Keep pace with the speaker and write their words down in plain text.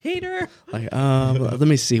Hater. Like, let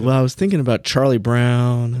me see. Well, I was thinking about Charlie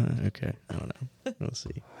Brown. Okay, I don't know. We'll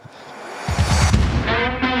see.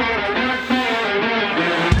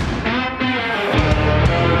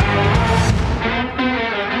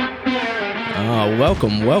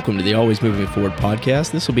 Welcome to the Always Moving Forward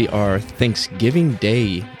podcast. This will be our Thanksgiving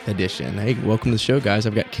Day edition. Hey, welcome to the show, guys.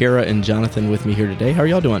 I've got Kara and Jonathan with me here today. How are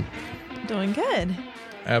y'all doing? Doing good.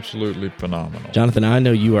 Absolutely phenomenal. Jonathan, I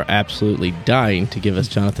know you are absolutely dying to give us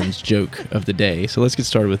Jonathan's joke of the day. So let's get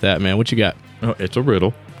started with that, man. What you got? Oh, it's a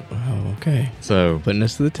riddle. Oh, okay. So, Putting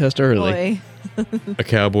us to the test early. Boy. a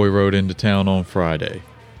cowboy rode into town on Friday.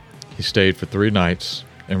 He stayed for 3 nights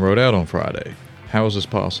and rode out on Friday. How is this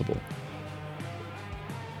possible?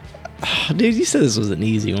 Dude, you said this was an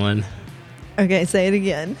easy one. Okay, say it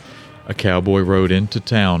again. A cowboy rode into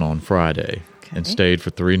town on Friday and Okay. stayed for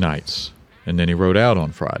 3 nights, and then he rode out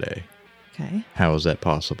on Friday. Okay. How is that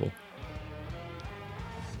possible?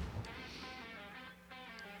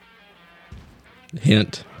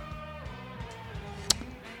 Hint.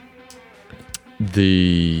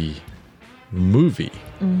 The movie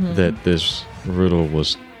that this riddle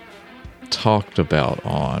was talked about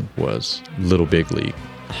on was Little Big League.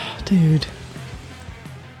 Dude.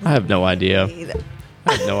 I have no idea.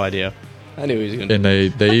 I have no idea. I knew he was going to And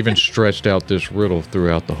they even stretched out this riddle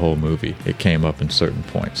throughout the whole movie. It came up in certain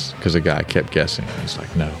points because the guy kept guessing. And he's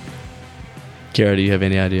like, no. Kara, do you have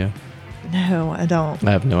any idea? No, I don't.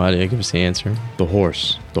 I have no idea. Give us the answer. The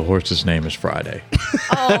horse. The horse's name is Friday.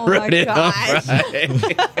 Oh my Wrote it on gosh.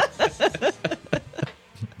 Friday.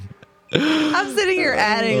 I'm sitting here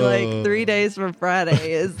adding like 3 days from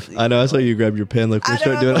Friday is I know. I saw you grab your pen. Like, we I know,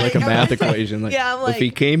 start doing it like a I'm math like- equation. Like, Yeah, I'm if he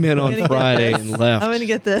like, came in I'm on gonna get Friday this. and left, I'm gonna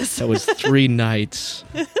get this. that was 3 nights.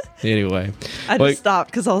 Anyway. I Like- just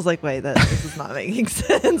stopped because I was like, wait, this is not making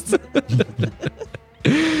sense.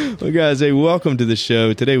 Well, guys, hey, welcome to the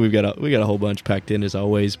show. Today we got a whole bunch packed in as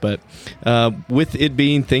always, but with it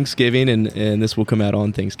being Thanksgiving, and this will come out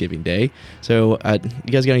on Thanksgiving Day. So,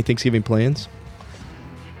 you guys got any Thanksgiving plans?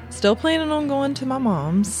 Still planning on going to my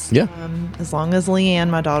mom's. Yeah. As long as Leanne,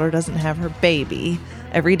 my daughter, doesn't have her baby.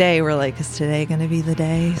 Every day we're like, is today going to be the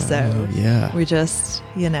day? So Yeah. we just,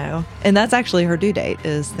 and that's actually her due date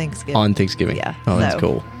is Thanksgiving. On Thanksgiving. Yeah. Oh, that's So-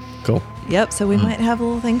 cool. Cool. Yep. So we might have a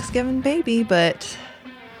little Thanksgiving baby, but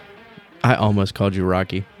I almost called you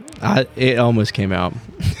Rocky. It almost came out.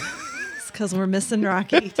 it's because we're missing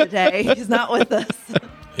Rocky today. He's not with us.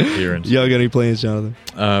 Here in Y'all got any plans, Jonathan?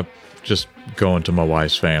 just going to my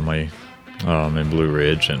wife's family in Blue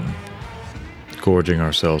Ridge and gorging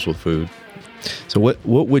ourselves with food. So what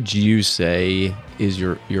would you say is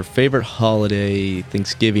your favorite holiday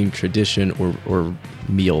Thanksgiving tradition or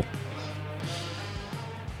meal?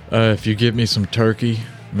 If you give me some turkey,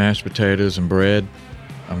 mashed potatoes, and bread,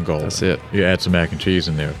 I'm golden. That's it. You add some mac and cheese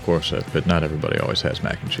in there, of course, but not everybody always has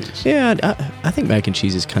mac and cheese. Yeah, I think mac and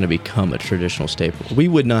cheese has kind of become a traditional staple. We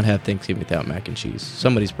would not have Thanksgiving without mac and cheese.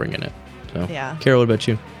 Somebody's bringing it. So, Yeah. Carol, what about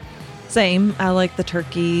you? Same. I like the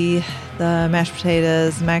turkey, the mashed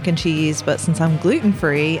potatoes, mac and cheese, but since I'm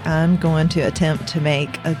gluten-free, I'm going to attempt to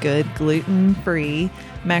make a good gluten-free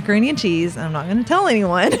macaroni and cheese. I'm not going to tell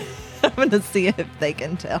anyone. I'm going to see if they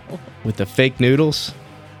can tell. With the fake noodles?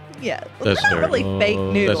 Yeah. That's they're not dirty. really fake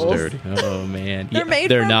Oh, noodles. That's dirty. Oh, man. They're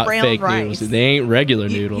made They're from not brown fake rice. noodles. They ain't regular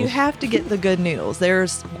noodles. You have to get the good noodles.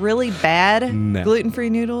 There's really bad No. gluten-free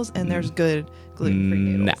noodles, and there's good gluten-free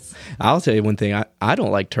No. noodles. I'll tell you one thing. I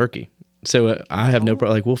don't like turkey. So I have no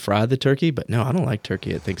problem. Like, we'll fry the turkey, but no, I don't like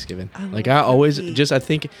turkey at Thanksgiving. love I always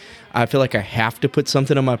turkey. I feel like I have to put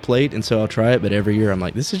something on my plate, and so I'll try it. But every year I'm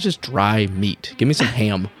like, this is just dry meat. Give me some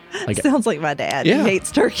ham. Like, Sounds like my dad. Yeah. He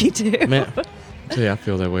hates turkey too. man, See, I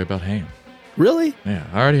feel that way about ham. really? Yeah,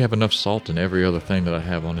 I already have enough salt in every other thing that I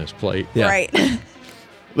have on this plate. Yeah. Right.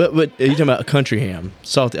 But are you talking about country ham?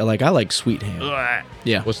 Salty? Like, I like sweet ham.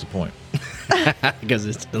 Yeah, What's the point? because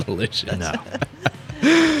it's delicious. No.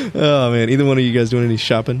 Oh man, either one of you guys doing any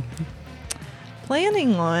shopping?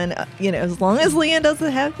 Planning on, as long as Leanne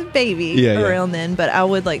doesn't have the baby Yeah, yeah. around then, but I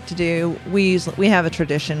would like to do, we have a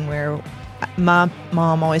tradition where my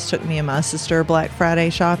mom always took me and my sister Black Friday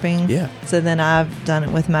shopping. Yeah. So then I've done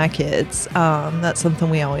it with my kids. That's something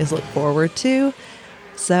we always look forward to.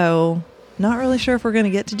 So not really sure if we're going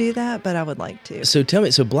to get to do that, but I would like to. So tell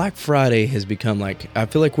me, so Black Friday has become like, I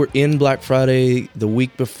feel like we're in Black Friday the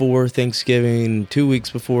week before Thanksgiving, 2 weeks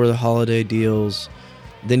before the holiday deals.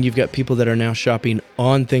 then you've got people that are now shopping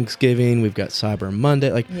on Thanksgiving. We've got Cyber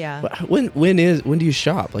Monday. Like, Yeah. when do you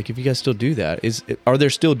shop? Like, if you guys still do that, are there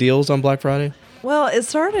still deals on Black Friday? Well, it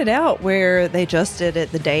started out where they just did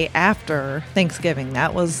it the day after Thanksgiving.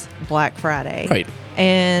 That was Black Friday. Right.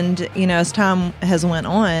 And, as time has went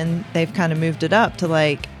on, they've kind of moved it up to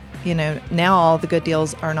like, now all the good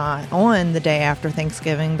deals are not on the day after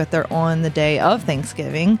Thanksgiving, but they're on the day of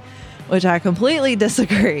Thanksgiving, which I completely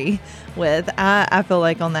disagree with. I feel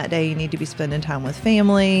like on that day you need to be spending time with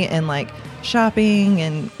family and like shopping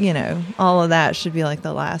and, all of that should be like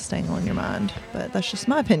the last thing on your mind. But that's just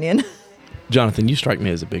my opinion. Jonathan, you strike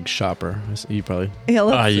me as a big shopper. You probably... Yeah,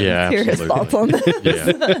 let's hear his thoughts on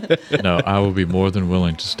this. Yeah. No, I will be more than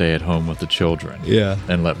willing to stay at home with the children. Yeah.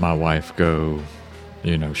 And let my wife go,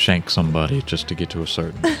 shank somebody just to get to a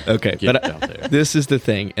certain Okay, but out there. This is the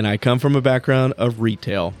thing, and I come from a background of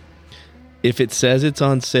retail. If it says it's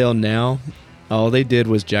on sale now, all they did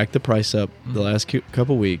was jack the price up the last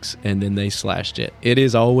couple weeks, and then they slashed it. It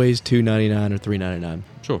is always $2.99 or $3.99.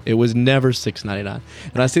 Sure. It was never $6.99.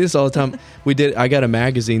 And I see this all the time. I got a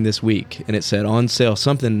magazine this week, and it said on sale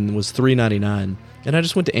something was $3.99. And I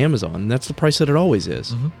just went to Amazon, and that's the price that it always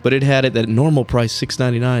is. Mm-hmm. But it had it that normal price,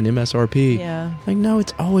 $6.99 MSRP. Yeah. Like, no,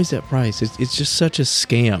 it's always that price. It's just such a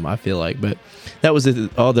scam, I feel like. But that was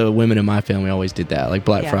all the women in my family always did that. Like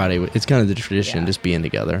Black Friday, it's kind of the tradition, just being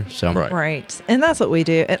together. So Right. And that's what we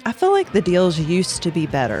do. And I feel like the deals used to be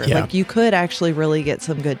better. Yeah. Like you could actually really get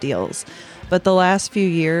some good deals. But the last few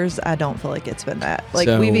years, I don't feel like it's been that. Like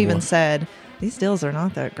we've even said, these deals are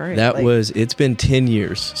not that great. It's been 10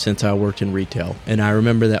 years since I worked in retail. And I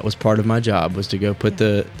remember that was part of my job was to go put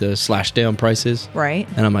the slash down prices. Right.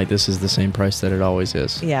 And I'm like, this is the same price that it always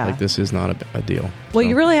is. Yeah. Like, this is not a deal. Well,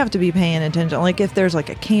 you really have to be paying attention. Like if there's like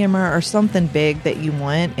a camera or something big that you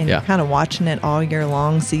want and you're kind of watching it all year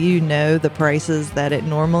long so you know the prices that it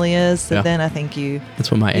normally is. So then I think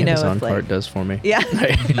that's what my Amazon cart does for me. Yeah.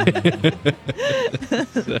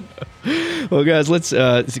 Well, guys, let's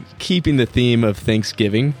keeping the theme of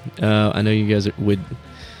Thanksgiving. I know you guys we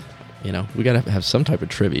got to have some type of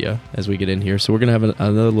trivia as we get in here. So we're going to have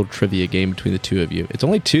another little trivia game between the two of you. It's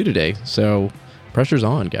only 2 today, so pressure's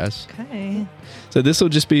on, guys. Okay. So this will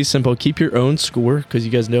just be simple. Keep your own score because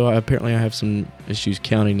you guys know apparently I have some issues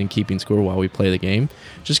counting and keeping score while we play the game.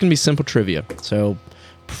 Just going to be simple trivia. So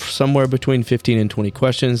somewhere between 15 and 20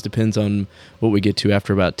 questions. Depends on what we get to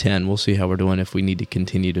after about 10. We'll see how we're doing if we need to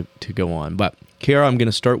continue to go on. But Kara, I'm going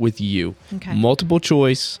to start with you. Okay. Multiple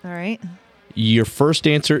choice. All right. Your first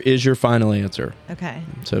answer is your final answer. Okay.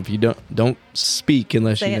 So if you don't speak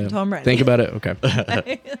unless Say you it know. until I'm ready. Think about it.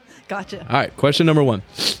 Okay. Gotcha. All right. Question number 1.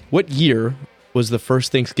 What year was the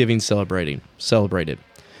first Thanksgiving celebrated?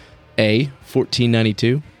 A,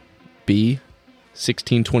 1492. B,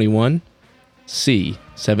 1621. C,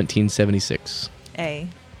 1776. A,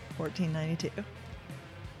 1492.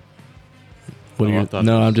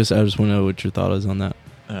 I just want to know what your thought is on that.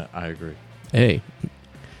 I agree. A.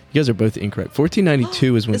 You guys are both incorrect.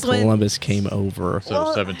 1492 is when Columbus came over. So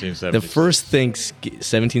 1776. The first thing,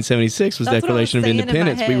 1776 was Declaration of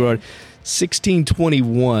Independence. We wrote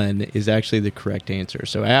 1621 is actually the correct answer.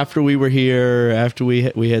 So after we were here, after we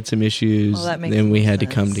had some issues, then we had to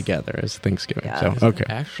come together as Thanksgiving. Yeah. So okay,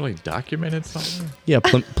 actually documented something. Yeah,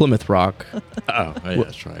 Plymouth Rock. Yeah,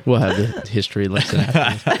 that's right. We'll have the history lesson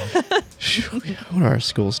after. What are our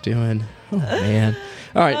schools doing? Oh man.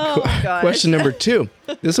 All right, question number 2.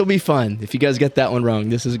 This will be fun. If you guys get that one wrong,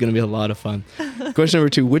 this is going to be a lot of fun. Question number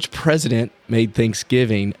 2. Which president made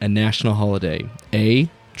Thanksgiving a national holiday? A,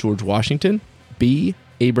 George Washington. B,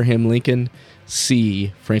 Abraham Lincoln.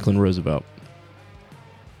 C, Franklin Roosevelt.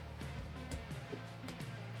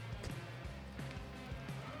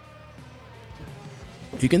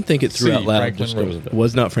 You can think it through out loud. Franklin Roosevelt.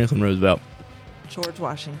 Was not Franklin Roosevelt. George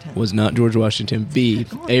Washington. Was not George Washington. B,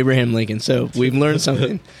 Abraham Lincoln. So we've learned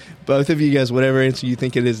something. Both of you guys, whatever answer you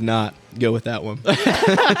think it is not, go with that one. All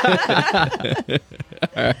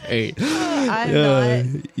right.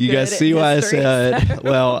 You guys see why I said,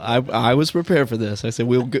 well, I was prepared for this. I said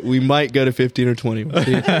we might go to 15 or 20. All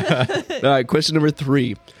right, question number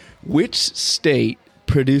 3. Which state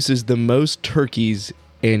produces the most turkeys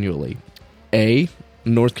annually? A,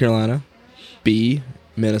 North Carolina. B,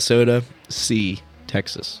 Minnesota. C,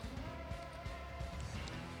 Texas.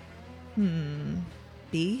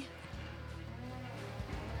 B,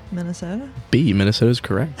 Minnesota. B, Minnesota is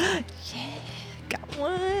correct. Got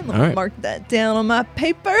one. All right. Mark that down on my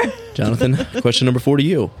paper. Jonathan, question number 4 to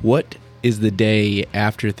you. What is the day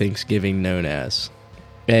after Thanksgiving known as?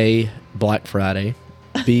 A, Black Friday.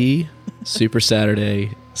 B, Super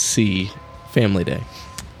Saturday. C, Family Day.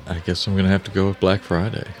 I guess I'm going to have to go with Black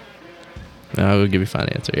Friday. I will give you a fine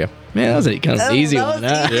answer. Yeah, man, that was kind of an easy one.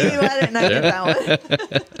 That was easy. I didn't get that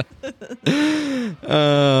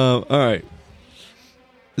one. All right.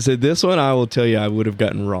 So this one, I will tell you, I would have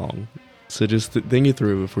gotten wrong. So just think it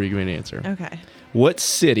through before you give me an answer. Okay. What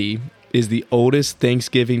city is the oldest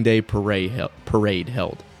Thanksgiving Day parade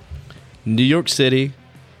held? New York City,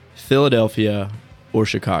 Philadelphia, or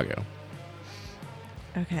Chicago?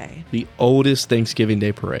 Okay. The oldest Thanksgiving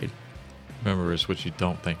Day parade. Remember, it's what you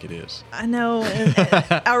don't think it is. I know.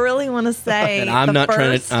 I really want to say. And I'm not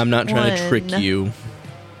trying to trick you.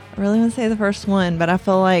 I really want to say the first one, but I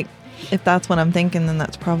feel like if that's what I'm thinking, then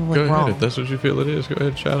that's probably Go wrong. ahead. If that's what you feel it is, go ahead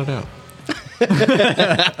and shout it out.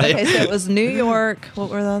 Okay, so it was New York. What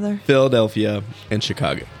were the other? Philadelphia and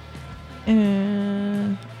Chicago.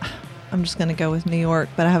 I'm just going to go with New York,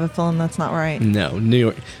 but I have a feeling that's not right. No, New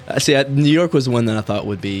York. New York was the one that I thought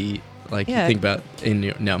would be like Yeah. you think about in New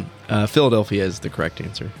York. No, Philadelphia is the correct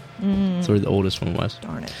answer. That's where the oldest one was.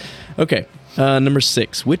 Darn it. Okay, number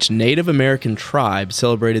 6. Which Native American tribe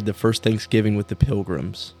celebrated the first Thanksgiving with the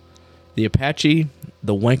Pilgrims? The Apache,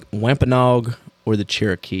 the Wampanoag, or the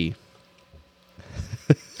Cherokee?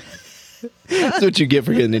 That's what you get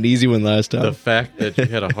for getting an easy one last time. The fact that you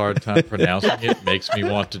had a hard time pronouncing it makes me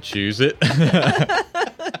want to choose it.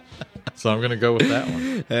 So I'm going to go with that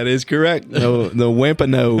one. That is correct. The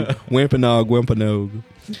Wampanoag.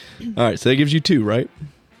 All right, so that gives you 2, right?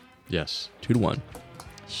 Yes. 2-1.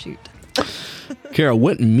 Shoot. Kara,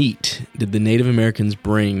 what meat did the Native Americans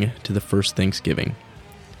bring to the first Thanksgiving?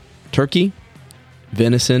 Turkey,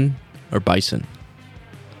 venison, or bison?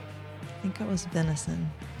 I think it was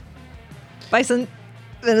venison. Bison.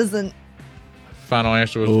 Venison. Final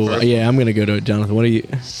answer was Oh, first. yeah, I'm going to go to it, Jonathan. What do you...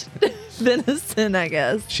 Venison, I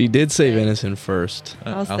guess. She did say venison first.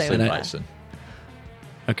 I'll stay say with that. bison.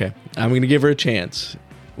 Okay, I'm going to give her a chance.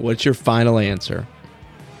 What's your final answer?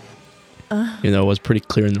 It was pretty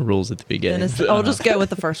clear in the rules at the beginning. Venison. I'll just go with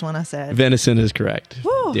the first one I said. Venison is correct.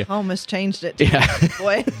 Whew, Yeah. almost changed it. Yeah.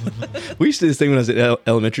 Boy. We used to do this thing when I was at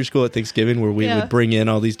elementary school at Thanksgiving where we Yeah. would bring in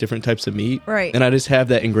all these different types of meat. Right. And I just have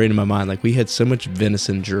that ingrained in my mind. Like we had so much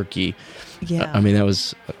venison jerky. Yeah. I mean,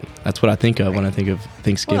 that's what I think of when I think of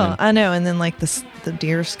Thanksgiving. Well, I know. And then like the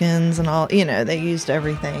deer skins and all, they used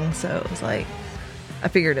everything. So it was like, I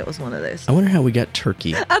figured it was one of those. I wonder how we got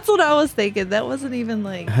turkey. That's what I was thinking. That wasn't even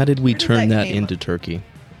like. How did we where turn that came into up? turkey?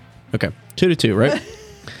 Okay, 2-2, right?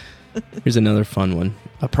 Here's another fun one.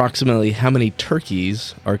 Approximately how many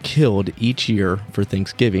turkeys are killed each year for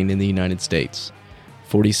Thanksgiving in the United States?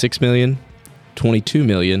 46 million, 22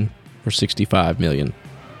 million, or 65 million?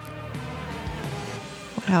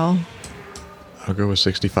 Wow. I'll go with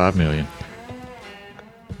 65 million.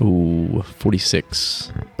 Ooh,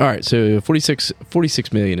 46. All right, so 46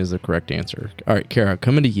 million is the correct answer. All right, Kara,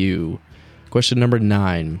 coming to you. Question number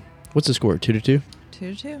 9. What's the score? 2-2?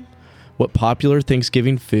 2-2. What popular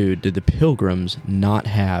Thanksgiving food did the Pilgrims not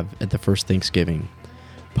have at the first Thanksgiving?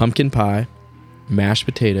 Pumpkin pie, mashed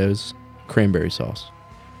potatoes, cranberry sauce.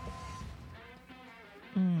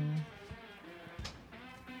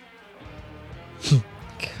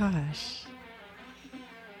 Gosh.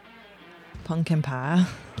 Pumpkin pie.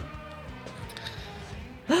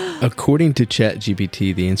 According to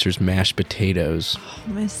ChatGPT, the answer is mashed potatoes. I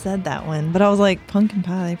almost said that one, but I was like, pumpkin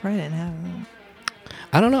pie, they probably didn't have that.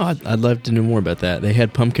 I don't know. I'd love to know more about that. They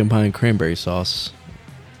had pumpkin pie and cranberry sauce.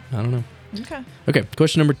 I don't know. Okay. Okay,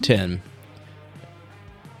 question number 10.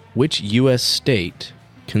 Which U.S. state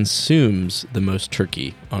consumes the most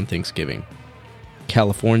turkey on Thanksgiving?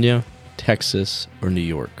 California, Texas, or New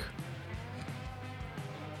York?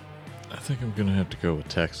 I think I'm going to have to go with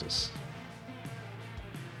Texas.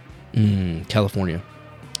 California.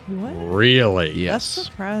 What? Really? Yes. That's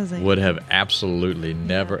surprising. Would have absolutely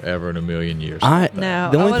never, ever in a million years. No, The I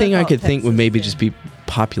only would've thing I thought could think would Texas, maybe yeah. just be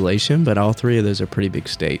population, but all 3 of those are pretty big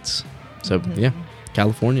states. So, yeah,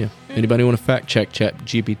 California. Anybody want to fact check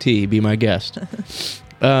GPT? Be my guest.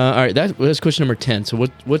 All right, that's question number 10. So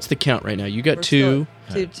what's the count right now? You got We're 2.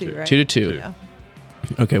 still 2-2, right? 2-2. Yeah.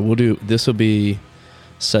 Okay, this will be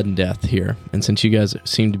sudden death here. And since you guys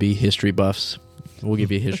seem to be history buffs, we'll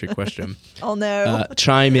give you a history question. Oh, no.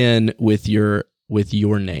 Chime in with your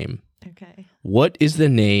name. Okay. What is the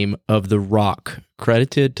name of the rock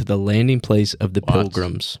credited to the landing place of the What?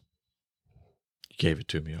 Pilgrims? You gave it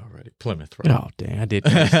to me already. Plymouth Rock. Oh, dang, I did.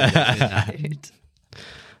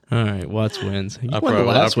 All right, Watts wins. You won the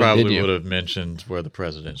last one, probably didn't you? would have mentioned where the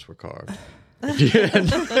presidents were carved.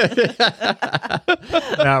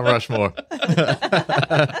 Mount Rushmore.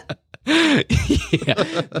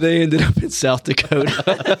 Yeah, they ended up in South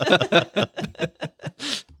Dakota.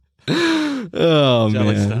 Oh,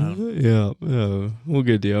 Jelly man. style. Yeah. Oh, well,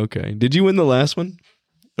 good deal. Okay. Did you win the last one?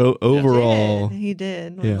 Overall. He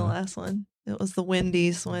did win Yeah. the last one. It was the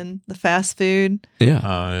Wendy's one, the fast food. Yeah.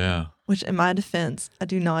 Oh, yeah. Which, in my defense, I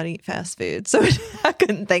do not eat fast food, so I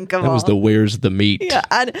couldn't think of That was the where's the meat. Yeah,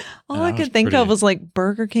 all I was could think pretty- of was like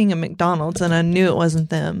Burger King and McDonald's, and I knew it wasn't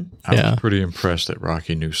them. I Yeah. was pretty impressed that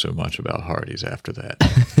Rocky knew so much about Hardee's after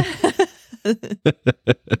that.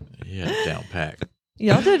 He had it down pat.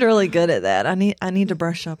 Y'all did really good at that. I need to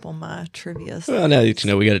brush up on my trivia. Well, now that you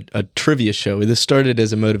know, we got a trivia show. This started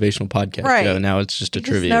as a motivational podcast Right. show. Now it's just a You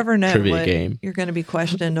just trivia never know trivia what game. you're going to be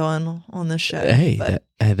questioned on the show. Hey, but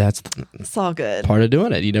that's it's all good. part of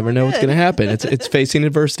doing it. You never know what's good. going to happen. It's facing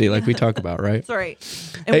adversity, like we talk about, right? That's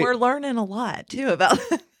right. And Hey. we're learning a lot too about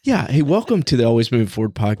Yeah. Hey, welcome to the Always Moving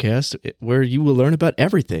Forward podcast, where you will learn about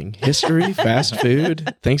everything: history, fast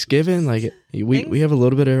food, Thanksgiving. Like we have a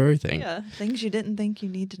little bit of everything. things you didn't think you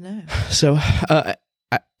need to know. So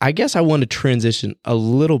I guess I want to transition a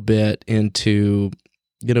little bit into,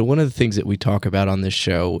 one of the things that we talk about on this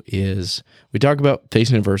show is we talk about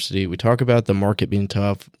facing adversity. We talk about the market being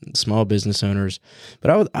tough, small business owners.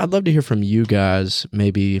 But I'd love to hear from you guys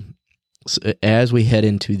maybe as we head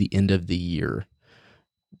into the end of the year.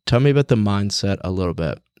 Tell me about the mindset a little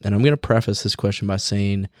bit. And I'm going to preface this question by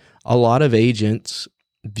saying a lot of agents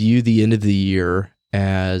view the end of the year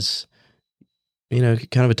as, kind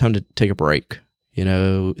of a time to take a break.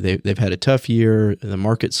 They've had a tough year. The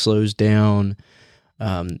market slows down.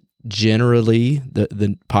 Generally,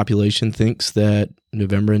 the population thinks that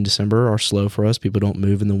November and December are slow for us. People don't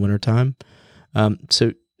move in the wintertime.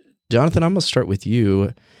 So, Jonathan, I'm going to start with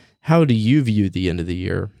you. How do you view the end of the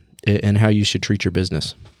year and how you should treat your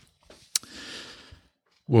business?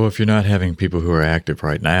 Well, if you're not having people who are active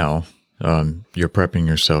right now, you're prepping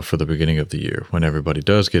yourself for the beginning of the year when everybody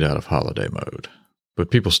does get out of holiday mode.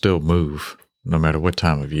 But people still move no matter what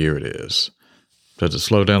time of year it is. Does it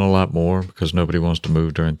slow down a lot more because nobody wants to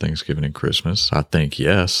move during Thanksgiving and Christmas? I think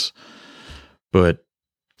yes. But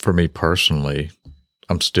for me personally,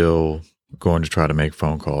 I'm still going to try to make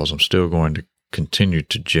phone calls. I'm still going to continue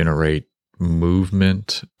to generate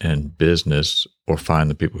movement and business or find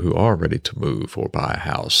the people who are ready to move or buy a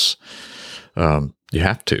house. You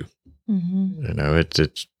have to. Mm-hmm.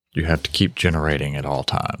 It's you have to keep generating at all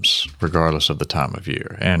times, regardless of the time of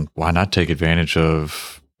year. And why not take advantage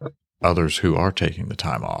of others who are taking the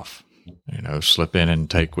time off? Slip in and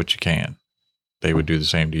take what you can. They would do the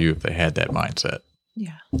same to you if they had that mindset.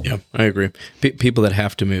 Yeah. Yeah, I agree. People that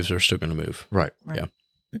have to move are still going to move. Right. Yeah.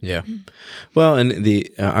 Yeah. Well, and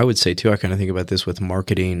I would say too, I kind of think about this with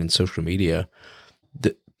marketing and social media.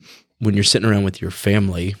 When you're sitting around with your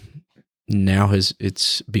family, now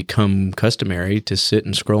it's become customary to sit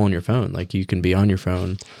and scroll on your phone. Like you can be on your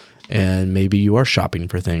phone and maybe you are shopping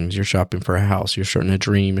for things. You're shopping for a house. You're starting to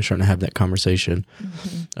dream. You're starting to have that conversation.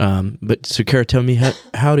 Mm-hmm. But so, Kara, tell me,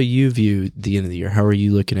 how do you view the end of the year? How are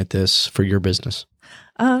you looking at this for your business?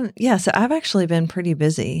 So I've actually been pretty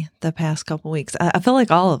busy the past couple weeks. I feel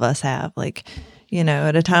like all of us have,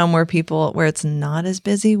 at a time where it's not as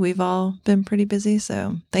busy, we've all been pretty busy.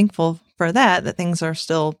 So thankful for that things are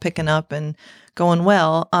still picking up and going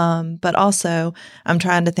well. But also I'm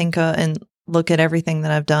trying to think and look at everything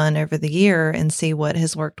that I've done over the year and see what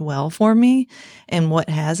has worked well for me and what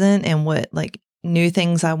hasn't, and what new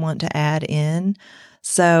things I want to add in.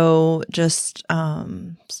 So just,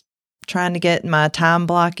 trying to get my time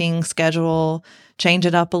blocking schedule, change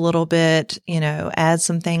it up a little bit, add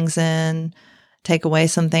some things in, take away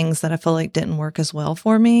some things that I feel like didn't work as well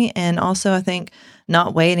for me. And also I think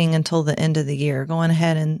not waiting until the end of the year, going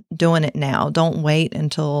ahead and doing it now. Don't wait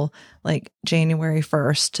until January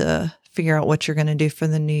 1st to figure out what you're going to do for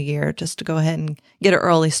the new year, just to go ahead and get an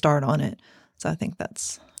early start on it. So I think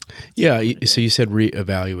that's... Yeah. So you said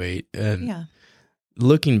reevaluate. And yeah.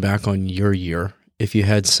 Looking back on your year, if you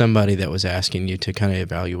had somebody that was asking you to kind of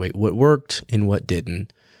evaluate what worked and what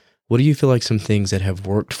didn't, what do you feel like some things that have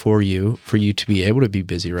worked for you to be able to be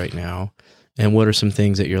busy right now? And what are some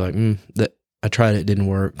things that you're like, that I tried, it didn't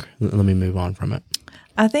work. Let me move on from it.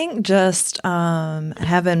 I think just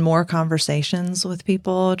having more conversations with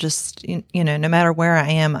people, just, no matter where I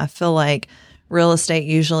am, I feel like real estate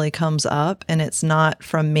usually comes up, and it's not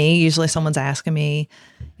from me. Usually someone's asking me,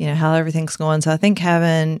 how everything's going. So I think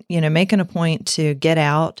having, making a point to get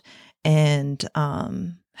out and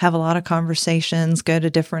have a lot of conversations, go to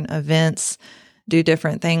different events, do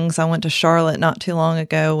different things. I went to Charlotte not too long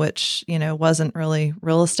ago, which, wasn't really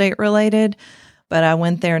real estate related, but I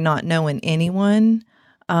went there not knowing anyone.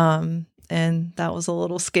 and that was a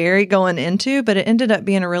little scary going into, but it ended up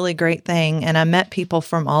being a really great thing. And I met people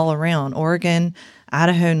from all around Oregon,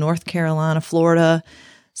 Idaho, North Carolina, Florida.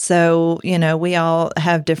 So, we all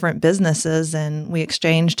have different businesses and we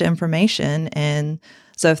exchanged information. And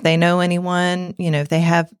so if they know anyone, if they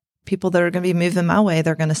have people that are going to be moving my way,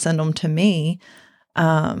 they're going to send them to me.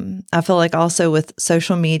 I feel like also with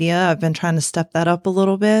social media, I've been trying to step that up a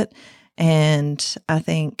little bit. And I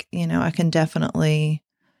think, I can definitely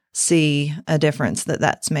see a difference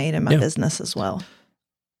that's made in my business as well.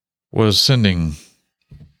 Was sending,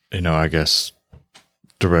 I guess,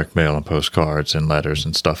 direct mail and postcards and letters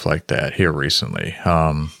and stuff like that here recently.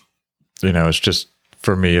 It's just,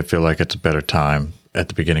 for me, I feel like it's a better time at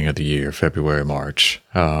the beginning of the year, February, March,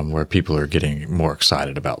 where people are getting more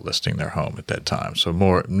excited about listing their home at that time. So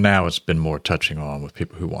now it's been more touching on with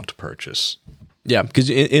people who want to purchase. Yeah, because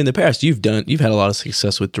in the past you've had a lot of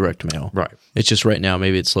success with direct mail. Right. It's just right now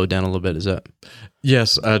maybe it's slowed down a little bit. Is that?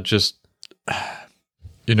 Yes,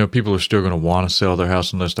 people are still going to want to sell their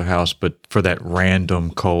house and list their house, but for that random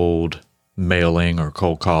cold mailing or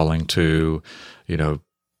cold calling to,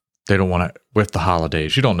 they don't want to, with the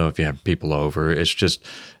holidays, you don't know if you have people over. It's just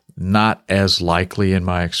not as likely in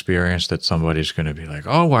my experience that somebody's going to be like,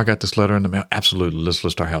 oh, I got this letter in the mail. Absolutely. Let's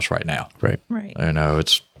list our house right now. Right.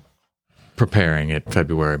 It's preparing it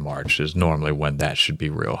February, March is normally when that should be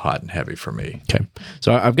real hot and heavy for me. Okay.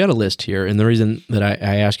 So I've got a list here. And the reason that I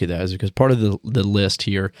ask you that is because part of the list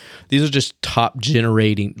here, these are just top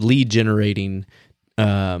lead generating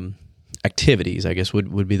activities, I guess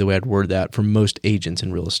would be the way I'd word that for most agents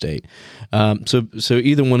in real estate. So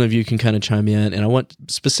either one of you can kind of chime in, and I want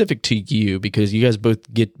specific to you because you guys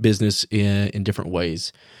both get business in different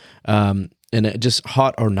ways. And just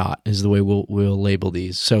hot or not is the way we'll label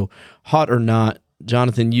these. So hot or not,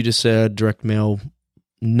 Jonathan, you just said direct mail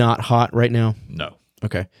not hot right now? No.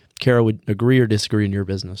 Okay. Kara would agree or disagree in your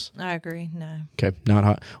business? I agree. No. Okay. Not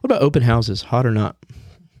hot. What about open houses? Hot or not?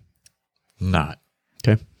 Not.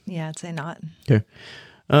 Okay. Yeah, I'd say not. Okay.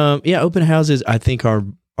 Open houses I think are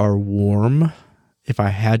warm. If I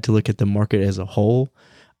had to look at the market as a whole,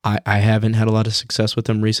 I haven't had a lot of success with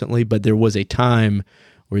them recently, but there was a time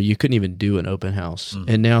where you couldn't even do an open house. Mm.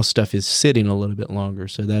 And now stuff is sitting a little bit longer.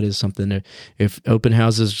 So that is something that if open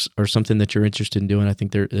houses are something that you're interested in doing, I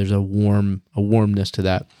think there's a warmness to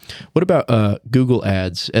that. What about Google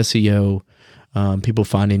ads, SEO, people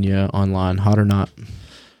finding you online, hot or not?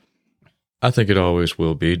 I think it always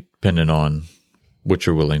will be, depending on what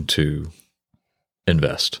you're willing to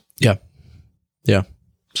invest. Yeah. Yeah.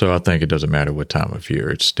 So I think it doesn't matter what time of year,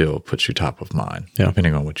 it still puts you top of mind,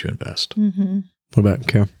 depending on what you invest. Mm-hmm. What about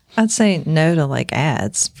Kara? I'd say no to like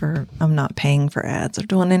ads I'm not paying for ads or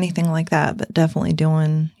doing anything like that, but definitely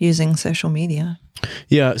using social media.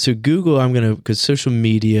 Yeah. So Google, because social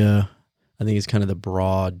media, I think is kind of the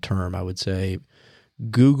broad term, I would say.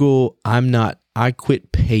 Google, I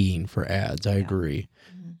quit paying for ads. I agree.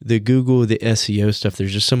 Mm-hmm. The Google, the SEO stuff,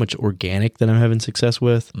 there's just so much organic that I'm having success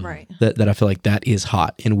with. Right. That I feel like that is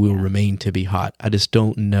hot and will remain to be hot. I just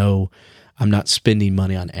don't know. I'm not spending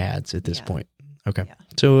money on ads at this point. Okay. Yeah.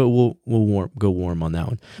 So we'll go warm on that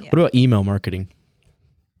one. Yeah. What about email marketing?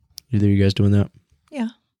 Either of you guys doing that? Yeah.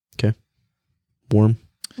 Okay. Warm?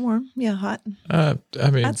 Warm. Yeah, hot.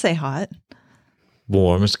 I'd say hot.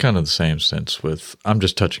 Warm. It's kind of the same sense with, I'm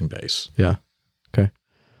just touching base. Yeah. Okay.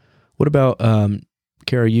 What about,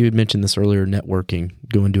 Kara, you had mentioned this earlier, networking,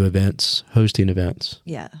 going to events, hosting events.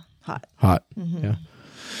 Yeah. Hot. Hot. Mm-hmm. Yeah.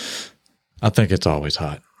 I think it's always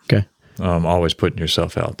hot. Okay. Always putting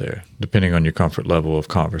yourself out there. Depending on your comfort level of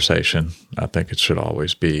conversation, I think it should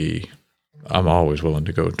always be, I'm always willing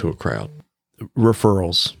to go to a crowd.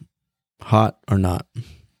 Referrals, hot or not?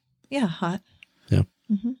 Yeah, hot. Yeah.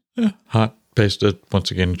 Mm-hmm. Yeah, hot. Based on,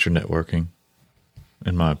 once again, it's your networking,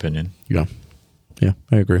 in my opinion. Yeah. Yeah,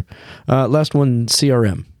 I agree. Last one,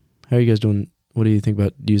 CRM. How are you guys doing? What do you think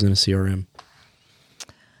about using a CRM?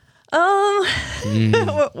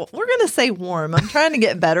 We're going to say warm. I'm trying to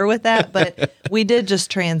get better with that, but we did just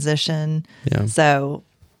transition. Yeah. So,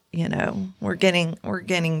 we're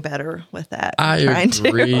getting better with that. I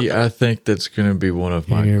agree. I think that's going to be one of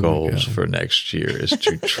my goals for next year is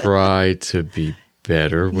to try to be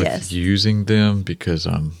better with using them because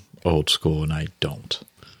I'm old school and I don't.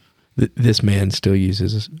 This man still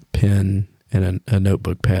uses a pen and a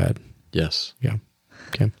notebook pad. Yes. Yeah.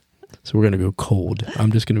 Okay. So we're going to go cold.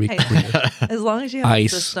 I'm just going to be clear. As long as you have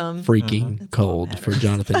ice a system. Freaking cold for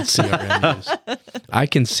Jonathan's CRM use. I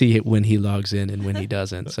can see it when he logs in and when he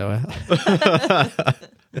doesn't. So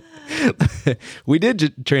we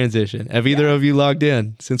did transition. Have either of you logged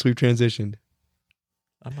in since we've transitioned?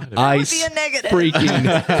 ice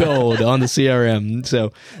freaking cold on the CRM.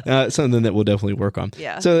 So something that we'll definitely work on.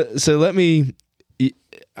 Yeah. So let me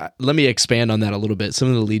expand on that a little bit. Some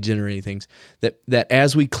of the lead generating things that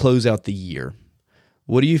as we close out the year,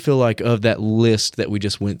 what do you feel like of that list that we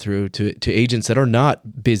just went through to agents that are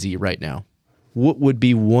not busy right now? What would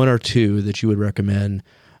be one or two that you would recommend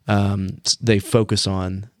they focus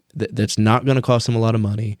on that's not going to cost them a lot of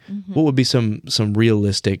money? Mm-hmm. What would be some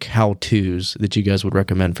realistic how-tos that you guys would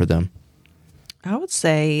recommend for them? I would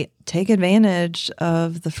say take advantage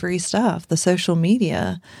of the free stuff, the social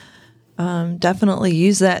media. Definitely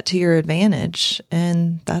use that to your advantage.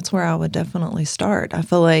 And that's where I would definitely start. I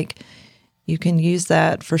feel like you can use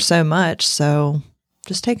that for so much. So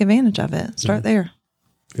just take advantage of it. Start there.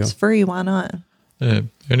 Yeah. It's free. Why not?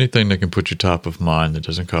 Anything that can put you top of mind that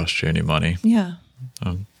doesn't cost you any money. Yeah.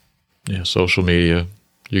 Social media.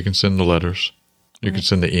 You can send the letters. You can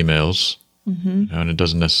send the emails. Mm-hmm. And it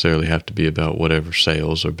doesn't necessarily have to be about whatever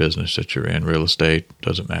sales or business that you're in. Real estate,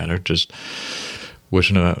 doesn't matter. Just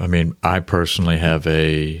wishing I mean, I personally have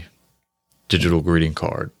a digital greeting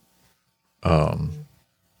card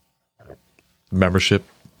membership,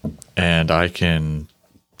 and I can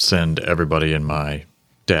send everybody in my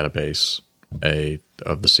database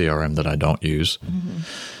of the CRM that I don't use,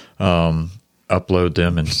 upload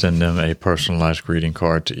them and send them a personalized greeting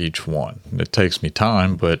card to each one. It takes me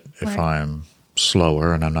time, but if I'm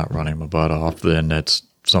slower and I'm not running my butt off, then that's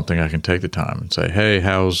something I can take the time and say, hey,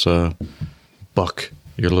 how's Buck,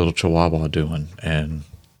 your little Chihuahua, doing? And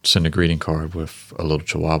send a greeting card with a little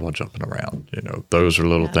Chihuahua jumping around. Those are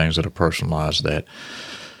little things that are personalized that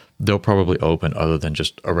they'll probably open other than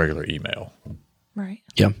just a regular email. Right.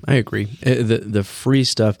 Yeah, I agree. The free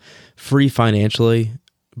stuff, free financially,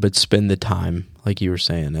 but spend the time, like you were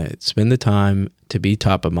saying. Spend the time to be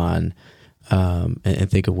top of mind and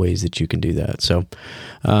think of ways that you can do that. So,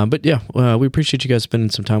 but yeah, we appreciate you guys spending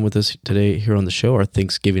some time with us today here on the show, our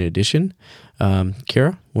Thanksgiving edition.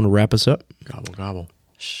 Kara, want to wrap us up? Gobble, gobble.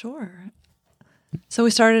 Sure. So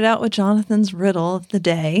we started out with Jonathan's riddle of the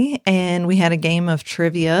day, and we had a game of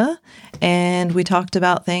trivia, and we talked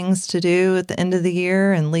about things to do at the end of the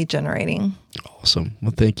year and lead generating. Awesome.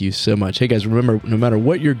 Well, thank you so much. Hey, guys, remember, no matter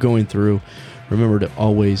what you're going through, remember to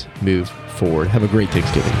always move forward. Have a great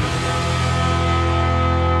Thanksgiving.